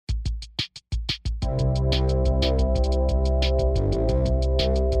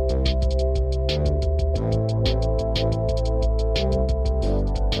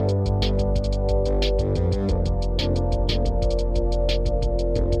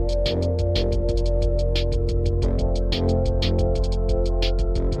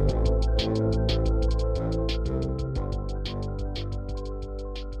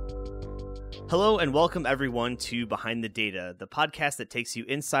Hello and welcome everyone to Behind the Data, the podcast that takes you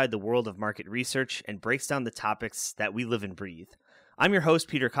inside the world of market research and breaks down the topics that we live and breathe. I'm your host,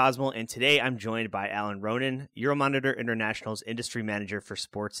 Peter Cosmo, and today I'm joined by Alan Ronan, Euromonitor International's Industry Manager for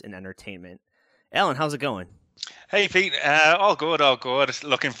Sports and Entertainment. Alan, how's it going? Hey, Pete. All good, all good.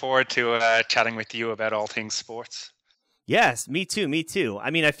 Looking forward to chatting with you about all things sports. Yes, me too.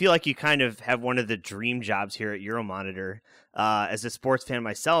 I mean, I feel like you kind of have one of the dream jobs here at Euromonitor. As a sports fan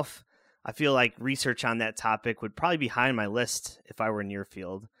myself, I feel like research on that topic would probably be high on my list if I were in your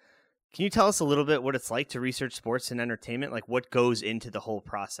field. Can you tell us a little bit what it's like to research sports and entertainment? Like what goes into the whole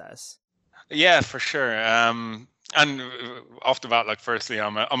process? Yeah, for sure. And off the bat, like firstly,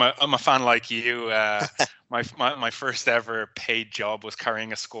 I'm a fan like you. My first ever paid job was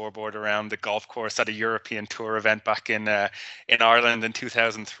carrying a scoreboard around the golf course at a European Tour event back in Ireland in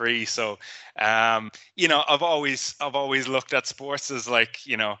 2003. So, I've always looked at sports as like,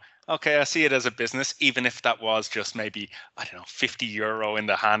 okay, I see it as a business, even if that was just maybe, I don't know, €50 in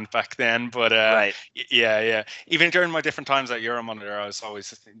the hand back then. But right. Yeah. Even during my different times at Euromonitor, I was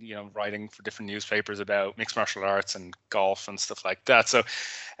always, writing for different newspapers about mixed martial arts and golf and stuff like that. So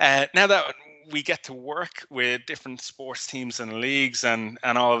now that we get to work with different sports teams and leagues and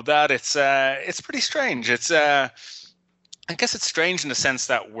all of that, it's pretty strange. I guess it's strange in the sense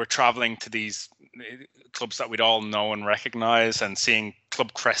that we're traveling to these clubs that we'd all know and recognize and seeing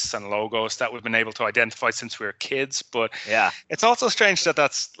club crests and logos that we've been able to identify since we were kids. But yeah, it's also strange that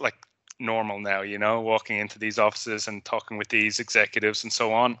that's like normal now, walking into these offices and talking with these executives and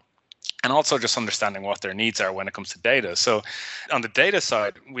so on. And also just understanding what their needs are when it comes to data. So on the data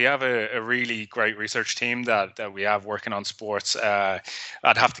side, we have a really great research team that we have working on sports. I'd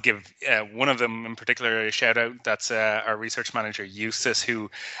have to give one of them in particular a shout out. That's our research manager, Eustace, who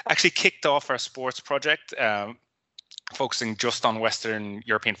actually kicked off our sports project, focusing just on Western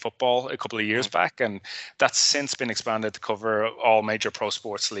European football a couple of years back. And that's since been expanded to cover all major pro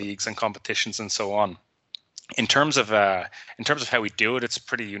sports leagues and competitions and so on. In terms of how we do it, it's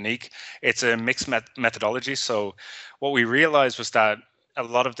pretty unique. It's a mixed methodology. So what we realized was that a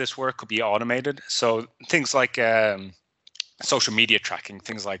lot of this work could be automated. So things like social media tracking,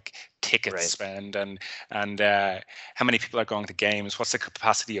 things like ticket spend and how many people are going to games, what's the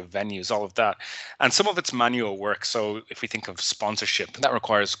capacity of venues, all of that. And some of it's manual work. So if we think of sponsorship, that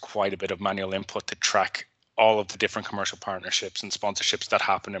requires quite a bit of manual input to track all of the different commercial partnerships and sponsorships that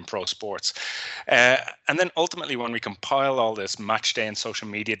happen in pro sports. And then ultimately, when we compile all this match day and social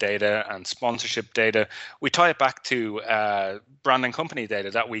media data and sponsorship data, we tie it back to brand and company data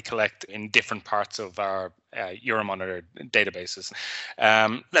that we collect in different parts of our Euromonitor databases.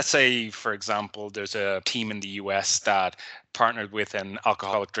 Let's say, for example, there's a team in the US that partnered with an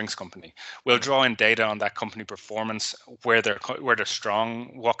alcoholic drinks company. We'll draw in data on that company performance, where they're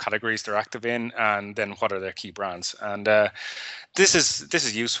strong, what categories they're active in, and then what are their key brands. And this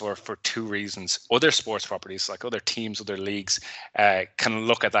is useful for two reasons. Other sports properties, like other teams, other leagues, can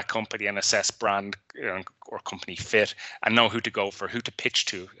look at that company and assess brand or company fit and know who to go for, who to pitch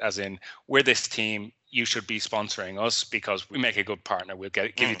to, as in, we're this team, you should be sponsoring us because we make a good partner. We'll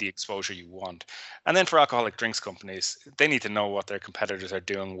give you the exposure you want. And then for alcoholic drinks companies, they need to know what their competitors are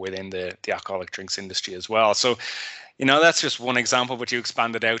doing within the alcoholic drinks industry as well. So, that's just one example, but you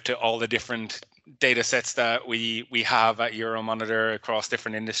expanded out to all the different data sets that we have at Euromonitor across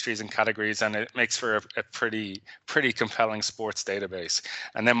different industries and categories, and it makes for a pretty compelling sports database.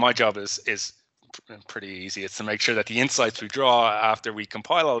 And then my job is pretty easy. It's to make sure that the insights we draw after we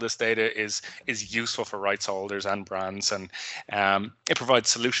compile all this data is useful for rights holders and brands, and it provides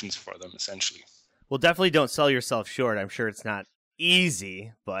solutions for them essentially. Well, definitely don't sell yourself short. I'm sure it's not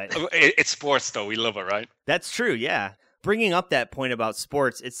easy, but it's sports though. We love it, right? That's true. Yeah. Bringing up that point about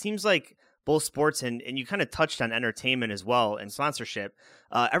sports, it seems like both sports and you kind of touched on entertainment as well and sponsorship.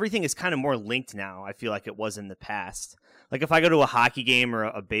 Everything is kind of more linked now. I feel like it was in the past. Like if I go to a hockey game or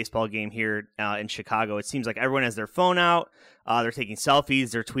a baseball game here in Chicago, it seems like everyone has their phone out. They're taking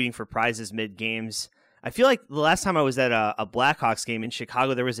selfies. They're tweeting for prizes mid-games. I feel like the last time I was at a Blackhawks game in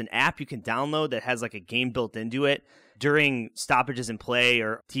Chicago, there was an app you can download that has like a game built into it. During stoppages in play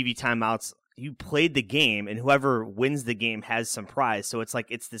or TV timeouts, you played the game, and whoever wins the game has some prize. So it's like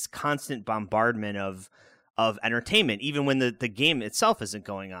it's this constant bombardment of entertainment, even when the game itself isn't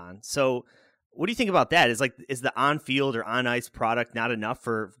going on. So What do you think about that? Is the on field or on ice product not enough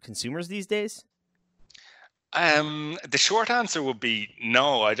for consumers these days? The short answer would be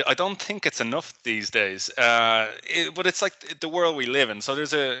no. I don't think it's enough these days. But it's like the world we live in. So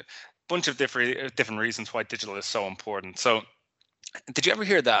there's a bunch of different reasons why digital is so important. So did you ever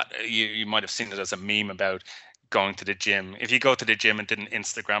hear that? You might have seen it as a meme about going to the gym. If you go to the gym and didn't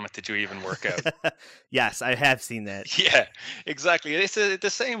Instagram it, did you even work out? Yes, I have seen that. Yeah, exactly. It's the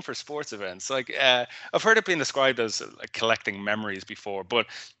same for sports events. Like I've heard it being described as like collecting memories before, but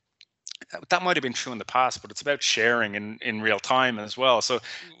that might have been true in the past, but it's about sharing in real time as well. So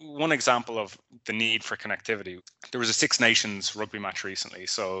one example of the need for connectivity, there was a Six Nations rugby match recently.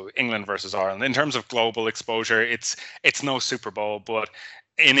 So England versus Ireland. In terms of global exposure, it's no Super Bowl, but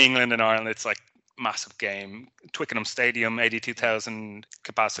in England and Ireland, it's like massive game. Twickenham Stadium, 82,000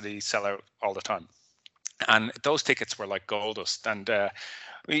 capacity, sell out all the time. And those tickets were like gold dust. And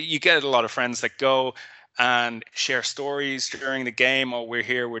you get a lot of friends that go and share stories during the game. Oh, we're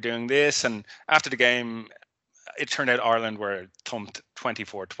here, we're doing this. And after the game, it turned out Ireland were thumped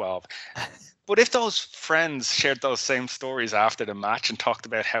 24-12. But if those friends shared those same stories after the match and talked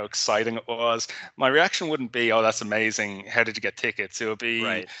about how exciting it was, my reaction wouldn't be, oh, that's amazing, how did you get tickets? It would be,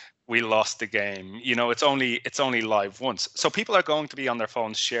 right, we lost the game. You know, it's only live once. So people are going to be on their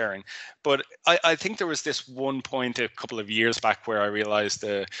phones sharing. But I think there was this one point a couple of years back where I realized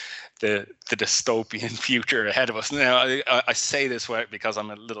the dystopian future ahead of us. Now, I say this because I'm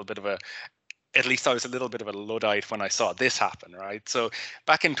a little bit of at least I was a little bit of a Luddite when I saw this happen, right? So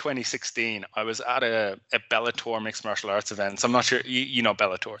back in 2016, I was at a Bellator mixed martial arts event. So I'm not sure, you know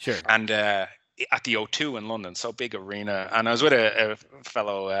Bellator. Sure. And at the O2 in London, so big arena. And I was with a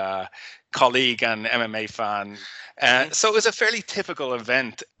fellow colleague and MMA fan. So it was a fairly typical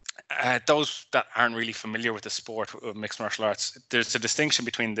event. Those that aren't really familiar with the sport of mixed martial arts, there's a distinction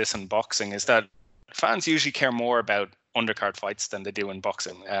between this and boxing, is that fans usually care more about undercard fights than they do in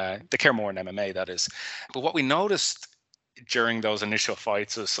boxing. They care more in MMA, that is. But what we noticed during those initial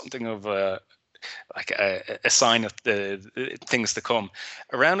fights was something of a sign of the things to come.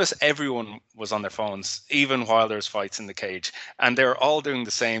 Around us, everyone was on their phones, even while there's fights in the cage, and they're all doing the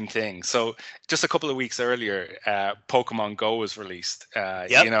same thing. So just a couple of weeks earlier, Pokemon Go was released.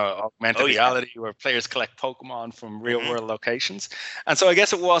 You know, augmented reality, where players collect Pokemon from real world locations. And so I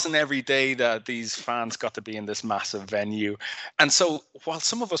guess it wasn't every day that these fans got to be in this massive venue. And so while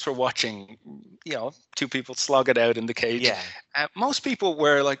some of us were watching, you know, two people slog it out in the cage, most people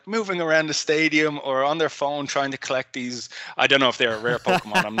were like moving around the stadium or on their phone trying to collect these. I don't know if they're a rare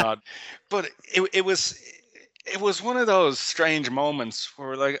Pokemon. I'm not, but it was one of those strange moments where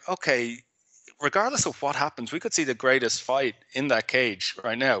we're like, okay, regardless of what happens, we could see the greatest fight in that cage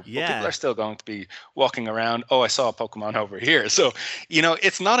right now. Yeah. But people are still going to be walking around. Oh, I saw a Pokemon over here. So, you know,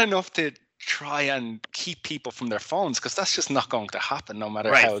 it's not enough to try and keep people from their phones, because that's just not going to happen no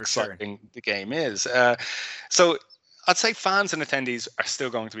matter how exciting the game is. So I'd say fans and attendees are still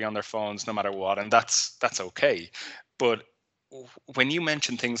going to be on their phones no matter what, and that's okay. But when you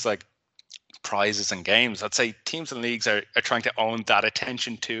mention things like prizes and games, I'd say teams and leagues are trying to own that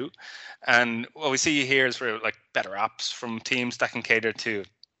attention too. And what we see here is for like better apps from teams that can cater to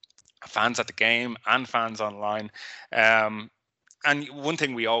fans at the game and fans online. And one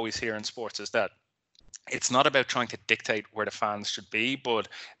thing we always hear in sports is that it's not about trying to dictate where the fans should be, but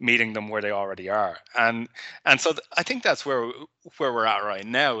meeting them where they already are. And so I think that's where we're at right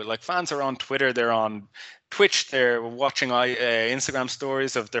now. Like, fans are on Twitter, they're on Twitch, they're watching Instagram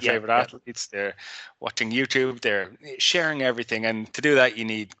stories of their favorite athletes, they're watching YouTube, they're sharing everything. And to do that, you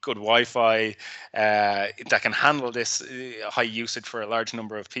need good Wi-Fi that can handle this high usage for a large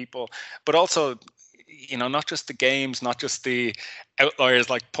number of people, but also, you know, not just the games, not just the outliers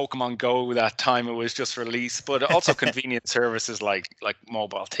like Pokemon Go that time it was just released, but also convenient services like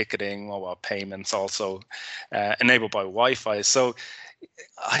mobile ticketing, mobile payments, also enabled by Wi-Fi. So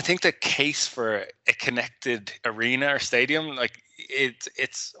I think the case for a connected arena or stadium, like,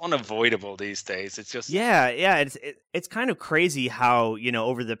 it's unavoidable these days. It's just it's kind of crazy how, you know,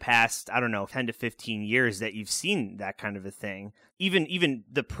 over the past, I don't know, 10 to 15 years that you've seen that kind of a thing. Even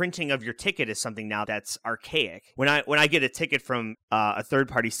the printing of your ticket is something now that's archaic. When I get a ticket from a third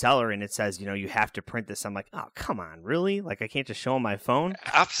party seller and it says, you know, you have to print this, I'm like, oh, come on, really? Like, I can't just show on my phone?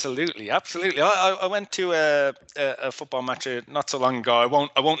 Absolutely. I went to a football match not so long ago.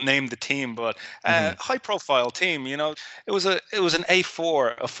 I won't name the team, but high profile team. You know, it was an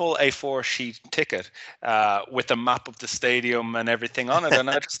A4, a full A4 sheet ticket with a map of the stadium and everything on it, and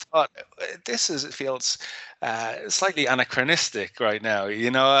I just thought, this feels slightly anachronistic right now. You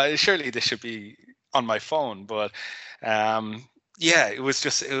know, surely this should be on my phone, but Yeah, it was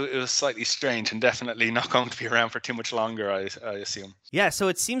just it was slightly strange and definitely not going to be around for too much longer, I assume. Yeah, so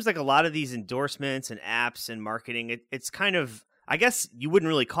it seems like a lot of these endorsements and apps and marketing, it's kind of, I guess you wouldn't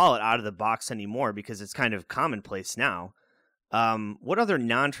really call it out of the box anymore because it's kind of commonplace now. What other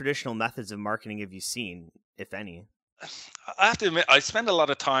non-traditional methods of marketing have you seen, if any? I have to admit, I spend a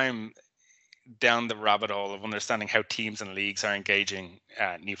lot of time down the rabbit hole of understanding how teams and leagues are engaging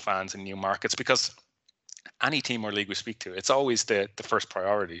new fans and new markets, because any team or league we speak to, it's always the first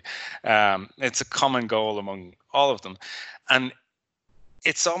priority. It's a common goal among all of them. And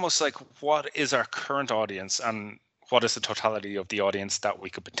it's almost like, what is our current audience and what is the totality of the audience that we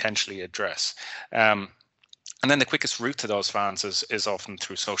could potentially address? And then the quickest route to those fans is often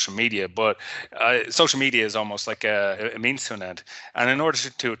through social media. But social media is almost like a means to an end. And in order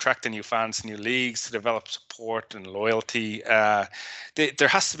to attract the new fans, new leagues, to develop support and loyalty, there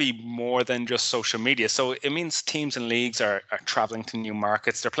has to be more than just social media. So it means teams and leagues are traveling to new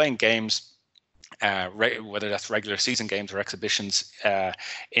markets. They're playing games, whether that's regular season games or exhibitions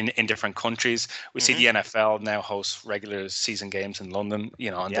in different countries. We see the NFL now host regular season games in London,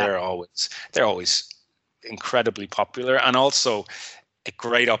 and they're always incredibly popular, and also a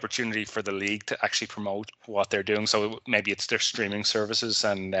great opportunity for the league to actually promote what they're doing. So maybe it's their streaming services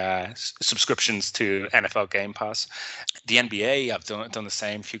and subscriptions to NFL Game Pass. The NBA have done the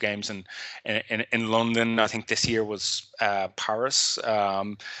same. Few games in London. I think this year was Paris.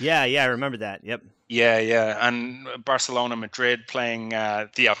 Yeah, I remember that. Yep. Yeah, and Barcelona, Madrid playing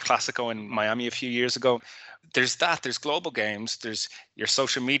the El Clasico in Miami a few years ago. There's global games, there's your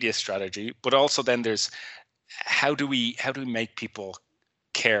social media strategy, but also then there's how do we make people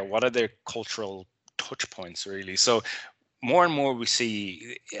care? What are their cultural touch points, really? So more and more we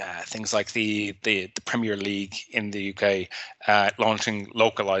see things like the Premier League in the UK launching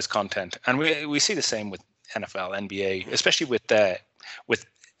localized content, and we see the same with NFL, NBA, especially with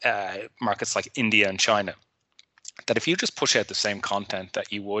markets like India and China. That if you just push out the same content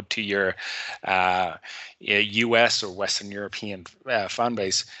that you would to your US or Western European fan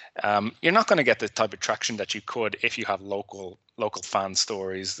base, you're not going to get the type of traction that you could if you have local fan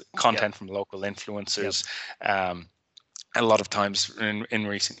stories, content from local influencers. A lot of times in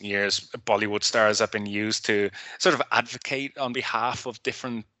recent years, Bollywood stars have been used to sort of advocate on behalf of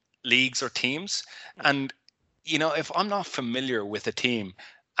different leagues or teams. And, if I'm not familiar with a team,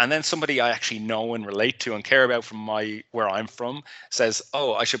 and then somebody I actually know and relate to and care about from where I'm from says,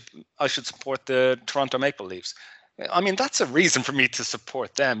 "Oh, I should support the Toronto Maple Leafs." I mean, that's a reason for me to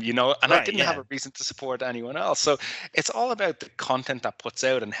support them, and right, I didn't have a reason to support anyone else. So it's all about the content that puts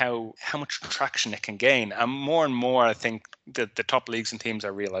out and how much traction it can gain. And more, I think that the top leagues and teams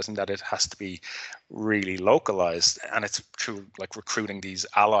are realizing that it has to be really localized, and it's through like recruiting these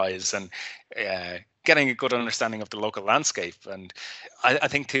allies and getting a good understanding of the local landscape. And I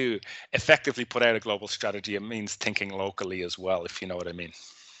think to effectively put out a global strategy, it means thinking locally as well, if you know what I mean.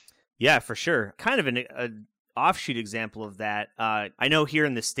 Yeah, for sure. Kind of an offshoot example of that. I know here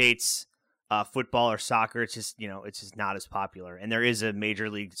in the States, football or soccer, it's just not as popular. And there is a Major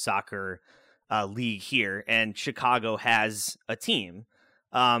League Soccer league here, and Chicago has a team.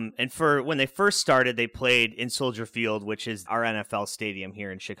 And for when they first started, they played in Soldier Field, which is our NFL stadium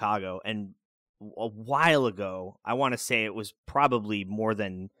here in Chicago. And a while ago, I want to say it was probably more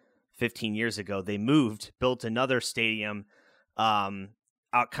than 15 years ago, they built another stadium kind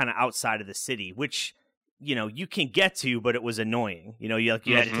of outside of the city, which you can get to, but it was annoying. You had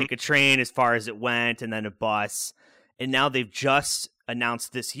to take a train as far as it went, and then a bus. And now they've just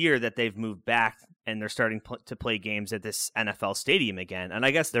announced this year that they've moved back and they're starting to play games at this NFL stadium again. And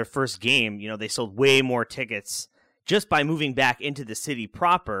I guess their first game, they sold way more tickets just by moving back into the city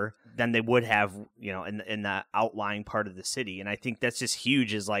proper than they would have, in the outlying part of the city. And I think that's just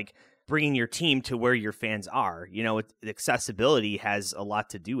huge, is like bringing your team to where your fans are. Accessibility has a lot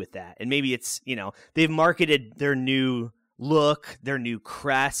to do with that. And maybe it's, they've marketed their new look, their new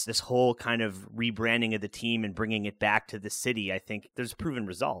crest, this whole kind of rebranding of the team and bringing it back to the city. I think there's proven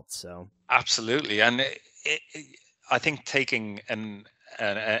results. So absolutely. And I think taking an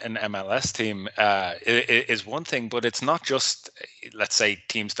MLS team is one thing, but it's not just, let's say,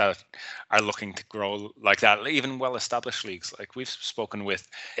 teams that are looking to grow like that. Even well-established leagues, like we've spoken with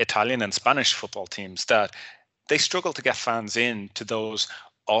Italian and Spanish football teams, that they struggle to get fans in to those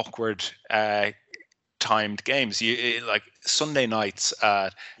awkward timed games. Like Sunday nights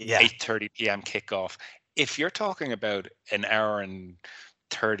at 8:30 p.m. kickoff. If you're talking about an hour and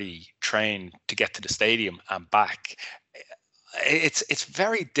 30 train to get to the stadium and back, it's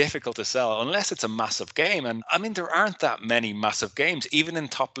very difficult to sell unless it's a massive game. And I mean, there aren't that many massive games, even in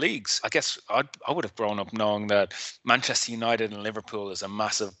top leagues. I guess I would have grown up knowing that Manchester United and Liverpool is a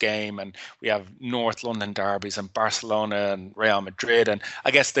massive game, and we have North London derbies and Barcelona and Real Madrid, and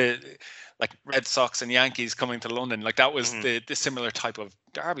I guess the like Red Sox and Yankees coming to London, like that was the similar type of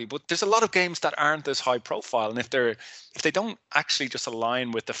derby. But there's a lot of games that aren't as high profile, and if they don't actually just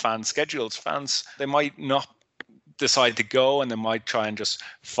align with the fan schedules, fans, they might not decide to go, and they might try and just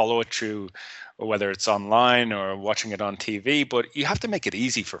follow it through, or whether it's online or watching it on TV. But you have to make it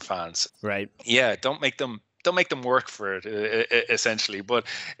easy for fans, right? Yeah, don't make them work for it, essentially. But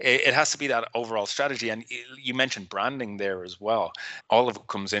it has to be that overall strategy. And you mentioned branding there as well. All of it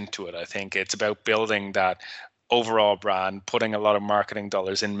comes into it. I think it's about building that overall brand, putting a lot of marketing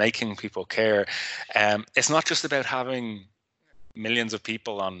dollars in, making people care. It's not just about having millions of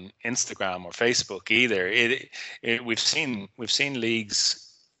people on Instagram or Facebook either. We've seen leagues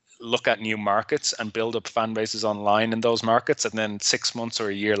look at new markets and build up fan bases online in those markets, and then 6 months or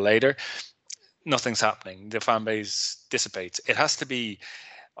a year later, nothing's happening. The fan base dissipates. It has to be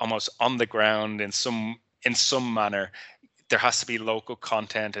almost on the ground in some manner. There has to be local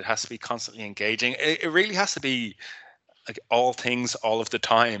content. It has to be constantly engaging. It really has to be like all things all of the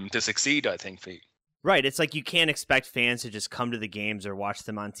time to succeed, I think, Pete. Right. It's like you can't expect fans to just come to the games or watch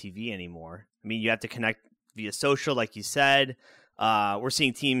them on TV anymore. I mean, you have to connect via social, like you said. We're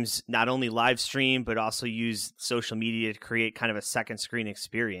seeing teams not only live stream, but also use social media to create kind of a second screen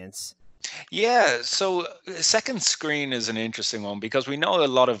experience. Yeah, so second screen is an interesting one because we know a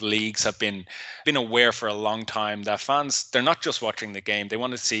lot of leagues have been aware for a long time that fans, they're not just watching the game, they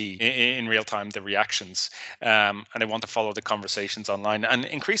want to see in real time the reactions, and they want to follow the conversations online. And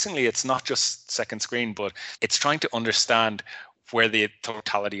increasingly, it's not just second screen, but it's trying to understand where the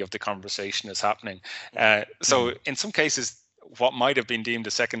totality of the conversation is happening. So in some cases, what might have been deemed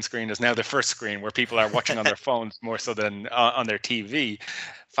a second screen is now the first screen, where people are watching on their phones more so than on their TV.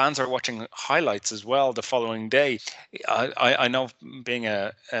 Fans are watching highlights as well the following day. I know, being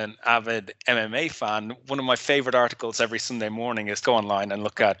an avid MMA fan, one of my favorite articles every Sunday morning is go online and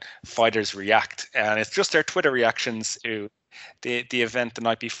look at fighters react. And it's just their Twitter reactions to the event the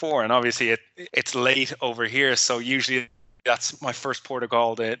night before. And obviously it's late over here, so usually that's my first port of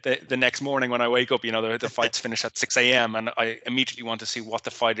call the next morning when I wake up. The fights finish at 6 a.m. and I immediately want to see what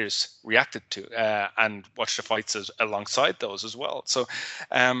the fighters reacted to, and watch the fights alongside those as well. So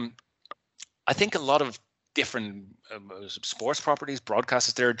I think a lot of different sports properties,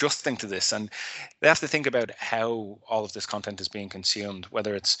 broadcasters, they're adjusting to this, and they have to think about how all of this content is being consumed,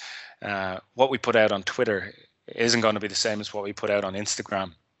 whether it's what we put out on Twitter isn't going to be the same as what we put out on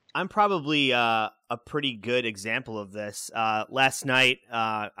Instagram. I'm probably a pretty good example of this. Last night,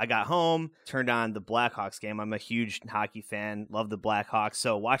 I got home, turned on the Blackhawks game. I'm a huge hockey fan, love the Blackhawks,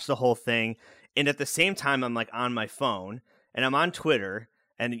 so watched the whole thing. And at the same time, I'm like on my phone, and I'm on Twitter,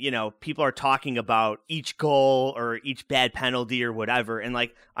 and people are talking about each goal or each bad penalty or whatever, and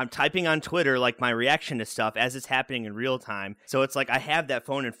like I'm typing on Twitter like my reaction to stuff as it's happening in real time. So it's like I have that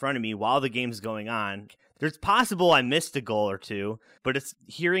phone in front of me while the game's going on. There's possible I missed a goal or two, but it's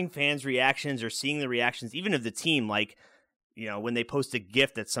hearing fans' reactions or seeing the reactions, even of the team, like, when they post a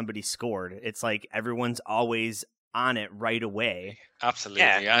GIF that somebody scored, it's like everyone's always on it right away. Absolutely.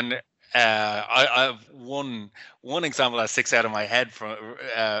 Yeah. And I have one example that sticks out of my head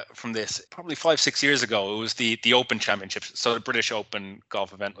from this. Probably 5-6 years ago, it was the Open Championships. So the British Open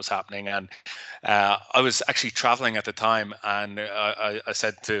golf event was happening, and I was actually traveling at the time, and I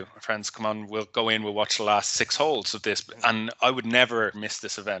said to my friends, "Come on, we'll go in. We'll watch the last 6 holes of this." And I would never miss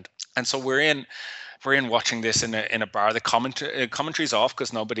this event. And so we're in watching this in a bar. The commentary's off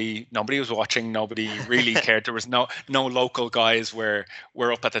because nobody was watching. Nobody really cared. There was no local guys. We're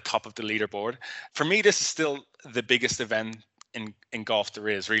up at the top of the leaderboard. For me, this is still the biggest event in golf there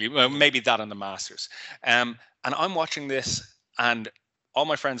is, really. Well, maybe that and the Masters. And I'm watching this, and all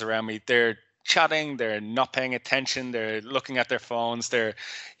my friends around me, they're chatting, they're not paying attention, they're looking at their phones, they're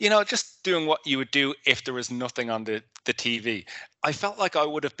just doing what you would do if there was nothing on the TV. I felt like I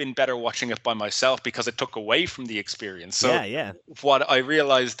would have been better watching it by myself because it took away from the experience. So yeah. What I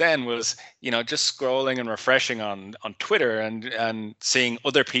realized then was, just scrolling and refreshing on Twitter and seeing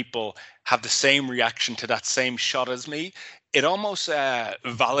other people have the same reaction to that same shot as me, it almost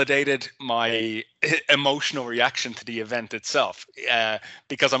validated my emotional reaction to the event itself,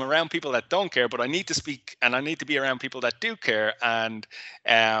 because I'm around people that don't care, but I need to speak and I need to be around people that do care. And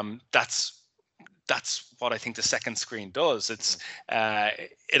that's what I think the second screen does.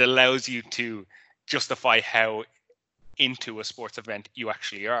 It allows you to justify how into a sports event you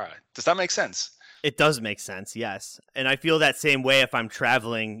actually are. Does that make sense? It does make sense, yes. And I feel that same way if I'm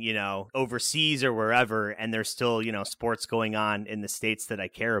traveling, overseas or wherever, and there's still, sports going on in the states that I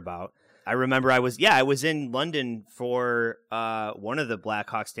care about. I remember I was in London for one of the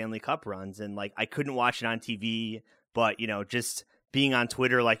Blackhawks Stanley Cup runs, and like I couldn't watch it on TV, but just being on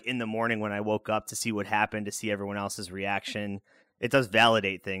Twitter like in the morning when I woke up to see what happened, to see everyone else's reaction, it does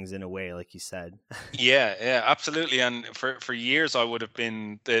validate things in a way, like you said. Yeah, absolutely. And for years, I would have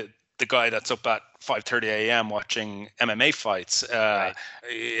been the guy that's up at 5:30 a.m. watching MMA fights. Right.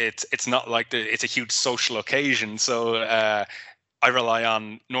 It's not like it's a huge social occasion, so I rely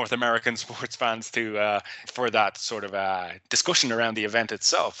on North American sports fans for that sort of discussion around the event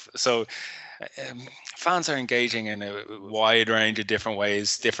itself. So fans are engaging in a wide range of different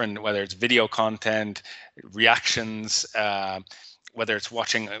ways, whether it's video content, reactions, whether it's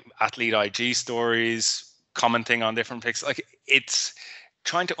watching athlete IG stories, commenting on different picks. Like, it's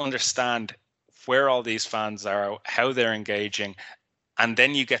trying to understand where all these fans are, how they're engaging, and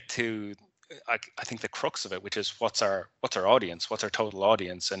then you get to I think the crux of it, which is what's our audience, what's our total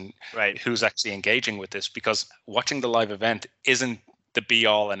audience, and right, who's actually engaging with this. Because watching the live event isn't the be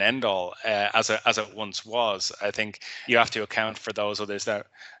all and end all as it once was. I think you have to account for those others that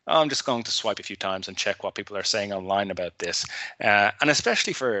I'm just going to swipe a few times and check what people are saying online about this, and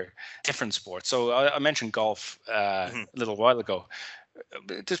especially for different sports. So I mentioned golf a little while ago.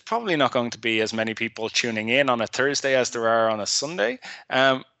 There's probably not going to be as many people tuning in on a Thursday as there are on a Sunday.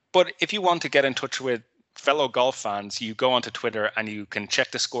 But if you want to get in touch with fellow golf fans, you go onto Twitter and you can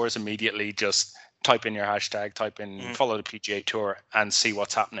check the scores immediately. Just type in your hashtag, follow the PGA Tour, and see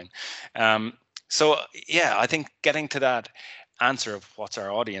what's happening. So yeah, I think getting to that answer of what's our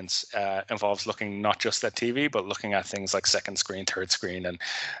audience involves looking not just at TV, but looking at things like second screen, third screen, and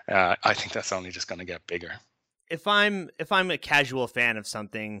I think that's only just going to get bigger. If I'm a casual fan of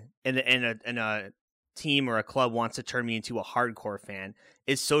something and a team or a club wants to turn me into a hardcore fan,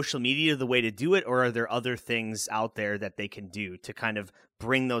 is social media the way to do it, or are there other things out there that they can do to kind of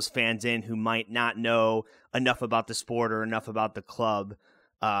bring those fans in who might not know enough about the sport or enough about the club?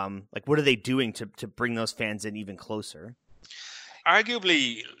 Like, what are they doing to bring those fans in even closer?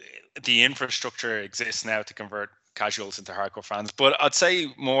 Arguably, the infrastructure exists now to convert casuals into hardcore fans, but I'd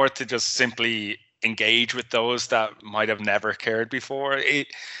say more to just simply engage with those that might have never cared before.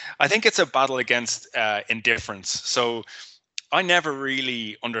 I think it's a battle against indifference. So I never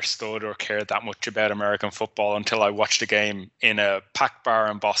really understood or cared that much about American football until I watched a game in a packed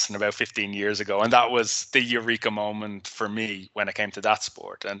bar in Boston about 15 years ago. And that was the eureka moment for me when it came to that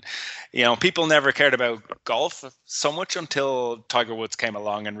sport. And, people never cared about golf so much until Tiger Woods came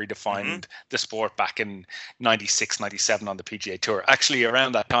along and redefined the sport back in 96, 97 on the PGA Tour. Actually,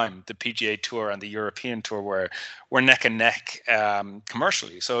 around that time, the PGA Tour and the European Tour were neck and neck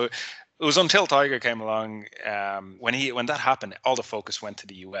commercially. So it was until Tiger came along, when that happened, all the focus went to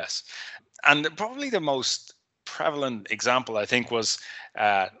the US. And probably the most prevalent example, I think, was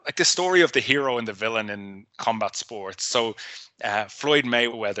like the story of the hero and the villain in combat sports. So Floyd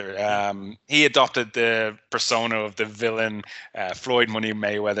Mayweather, he adopted the persona of the villain, Floyd Money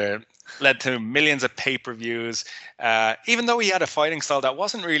Mayweather, led to millions of pay-per-views, even though he had a fighting style that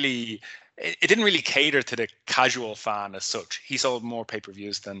wasn't really, it didn't really cater to the casual fan as such. He sold more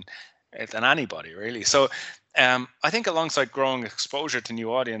pay-per-views than anybody, really. So I think alongside growing exposure to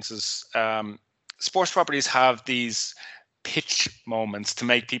new audiences, sports properties have these pitch moments to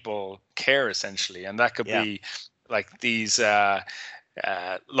make people care, essentially. And that could be like these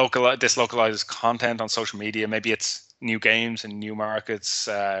localized content on social media. Maybe it's new games in new markets,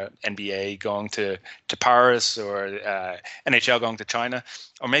 NBA going to Paris, or NHL going to China,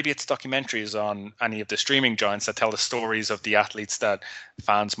 or maybe it's documentaries on any of the streaming giants that tell the stories of the athletes that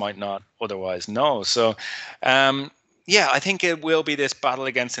fans might not otherwise know. So I think it will be this battle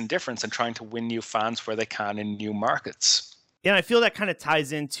against indifference and trying to win new fans where they can in new markets. Yeah, I feel that kind of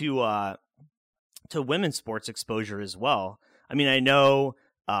ties into to women's sports exposure as well. I mean, I know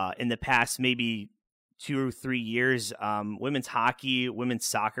in the past maybe 2 or 3 years, women's hockey, women's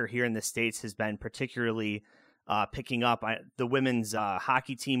soccer here in the States has been particularly picking up. The women's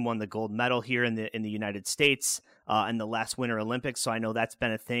hockey team won the gold medal here in the United States in the last Winter Olympics. So I know that's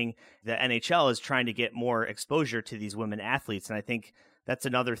been a thing. The NHL is trying to get more exposure to these women athletes. And I think that's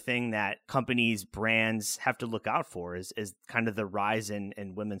another thing that companies, brands have to look out for is kind of the rise in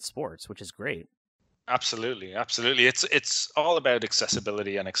women's sports, which is great. Absolutely. It's all about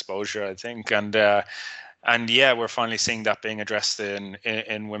accessibility and exposure, I think, and yeah, we're finally seeing that being addressed in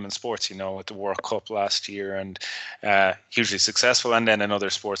women's sports. With the World Cup last year, and hugely successful, and then in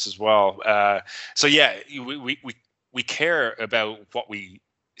other sports as well. So yeah, we care about what we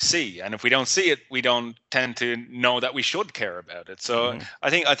see, and if we don't see it, we don't tend to know that we should care about it. So I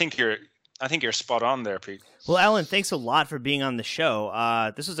think you're spot on there, Pete. Well, Alan, thanks a lot for being on the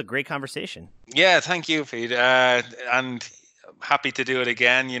show. This was a great conversation. Yeah, thank you, Pete. And happy to do it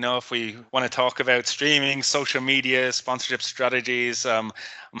again. If we want to talk about streaming, social media, sponsorship strategies, I'm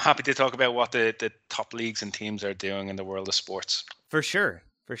happy to talk about what the top leagues and teams are doing in the world of sports. For sure.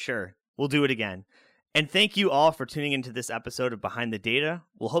 We'll do it again. And thank you all for tuning into this episode of Behind the Data.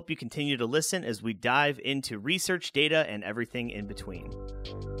 We'll hope you continue to listen as we dive into research, data, and everything in between.